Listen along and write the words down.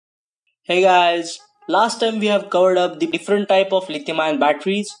Hey guys, last time we have covered up the different type of lithium-ion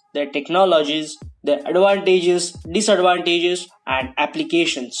batteries, their technologies, their advantages, disadvantages and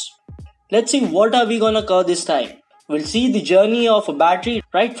applications. Let's see what are we gonna cover this time. We'll see the journey of a battery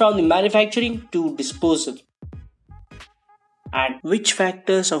right from the manufacturing to disposal and which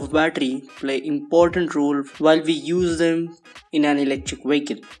factors of battery play important role while we use them in an electric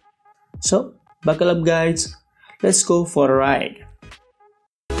vehicle. So, buckle up guys, let's go for a ride.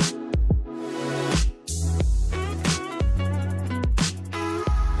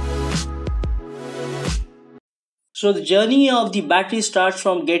 So the journey of the battery starts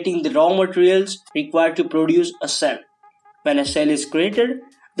from getting the raw materials required to produce a cell. When a cell is created,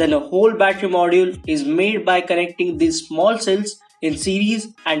 then a whole battery module is made by connecting these small cells in series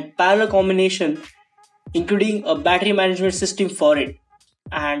and parallel combination, including a battery management system for it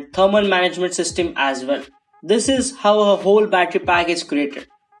and thermal management system as well. This is how a whole battery pack is created.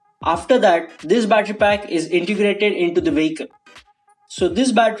 After that, this battery pack is integrated into the vehicle. So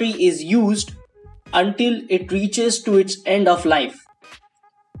this battery is used until it reaches to its end of life.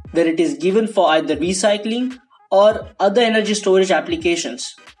 Then it is given for either recycling or other energy storage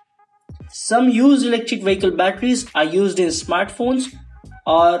applications. Some used electric vehicle batteries are used in smartphones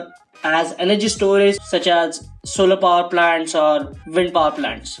or as energy storage such as solar power plants or wind power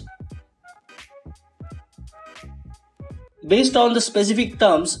plants. Based on the specific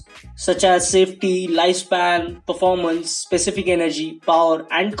terms such as safety, lifespan, performance, specific energy, power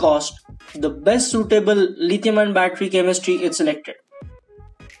and cost, the best suitable lithium-ion battery chemistry is selected.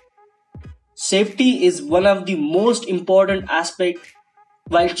 Safety is one of the most important aspects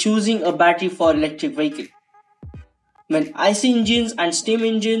while choosing a battery for electric vehicle. When IC engines and steam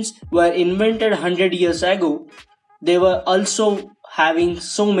engines were invented 100 years ago, they were also having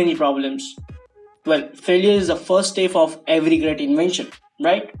so many problems. Well, failure is the first step of every great invention,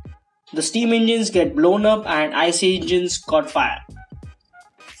 right? The steam engines get blown up and IC engines caught fire.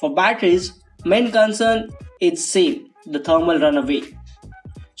 For batteries, main concern is same, the thermal runaway.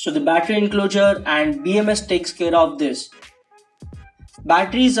 So the battery enclosure and BMS takes care of this.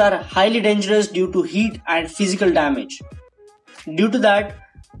 Batteries are highly dangerous due to heat and physical damage. Due to that,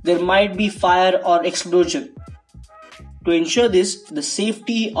 there might be fire or explosion. To ensure this, the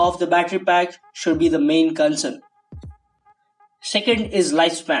safety of the battery pack should be the main concern. Second is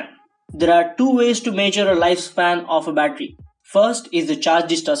lifespan. There are two ways to measure a lifespan of a battery. First is the charge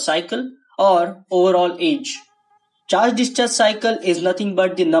discharge cycle or overall age. Charge discharge cycle is nothing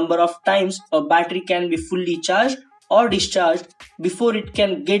but the number of times a battery can be fully charged or discharged before it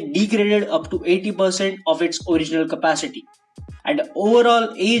can get degraded up to 80% of its original capacity. And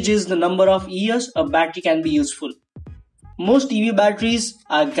overall age is the number of years a battery can be useful. Most EV batteries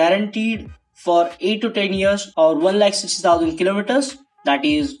are guaranteed for 8 to 10 years or 1,60,000 kilometers, that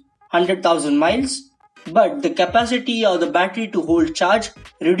is 100,000 miles. But the capacity of the battery to hold charge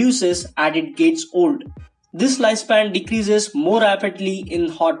reduces as it gets old. This lifespan decreases more rapidly in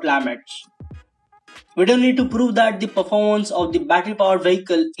hot climates. We don't need to prove that the performance of the battery powered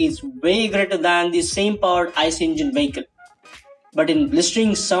vehicle is way greater than the same powered IC engine vehicle. But in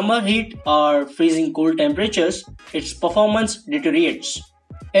blistering summer heat or freezing cold temperatures, its performance deteriorates.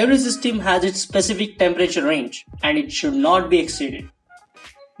 Every system has its specific temperature range and it should not be exceeded.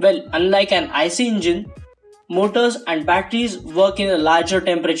 Well, unlike an IC engine, motors and batteries work in a larger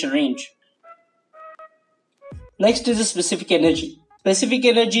temperature range. Next is the specific energy. Specific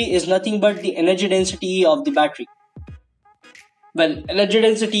energy is nothing but the energy density of the battery. Well, energy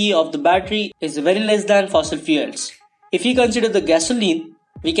density of the battery is very less than fossil fuels. If you consider the gasoline,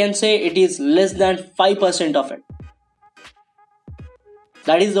 we can say it is less than 5% of it.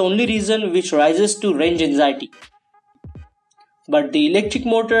 That is the only reason which rises to range anxiety. But the electric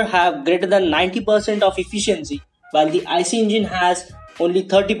motor have greater than 90% of efficiency while the IC engine has only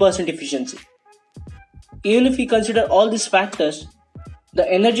 30% efficiency. Even if we consider all these factors, the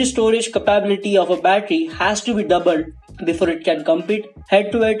energy storage capability of a battery has to be doubled before it can compete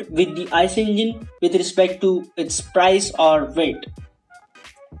head to head with the IC engine with respect to its price or weight.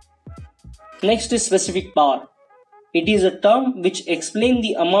 Next is specific power. It is a term which explains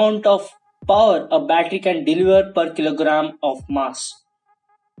the amount of power a battery can deliver per kilogram of mass.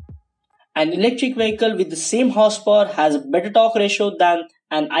 An electric vehicle with the same horsepower has a better torque ratio than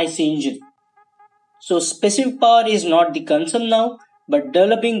an IC engine. So specific power is not the concern now, but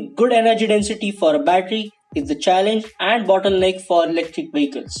developing good energy density for a battery is the challenge and bottleneck for electric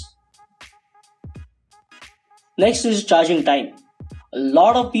vehicles. Next is charging time. A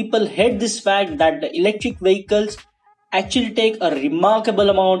lot of people hate this fact that the electric vehicles actually take a remarkable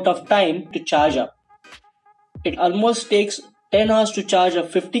amount of time to charge up. It almost takes 10 hours to charge a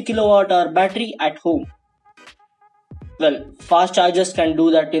 50 kilowatt hour battery at home. Well, fast chargers can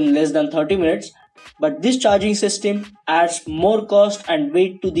do that in less than 30 minutes, but this charging system adds more cost and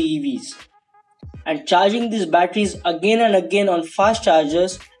weight to the EVs. And charging these batteries again and again on fast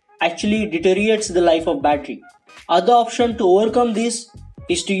chargers actually deteriorates the life of battery. Other option to overcome this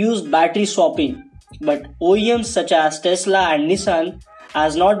is to use battery swapping, but OEMs such as Tesla and Nissan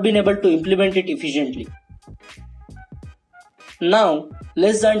has not been able to implement it efficiently. Now,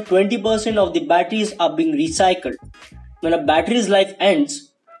 less than 20% of the batteries are being recycled. When a battery's life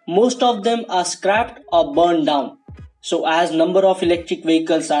ends, most of them are scrapped or burned down. So as number of electric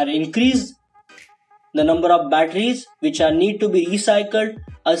vehicles are increased, the number of batteries which are need to be recycled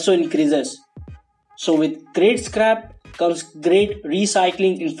also increases. So with great scrap comes great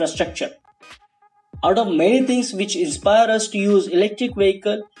recycling infrastructure. Out of many things which inspire us to use electric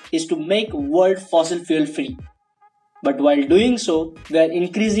vehicle is to make world fossil fuel free. But while doing so, we are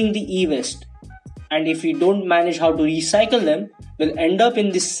increasing the e-waste. And if we don't manage how to recycle them, we'll end up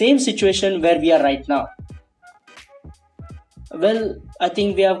in the same situation where we are right now. Well, I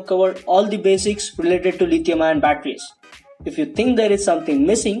think we have covered all the basics related to lithium-ion batteries. If you think there is something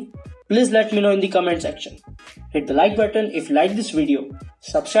missing, please let me know in the comment section. Hit the like button if you like this video,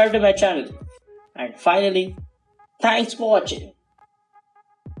 subscribe to my channel, and finally, thanks for watching.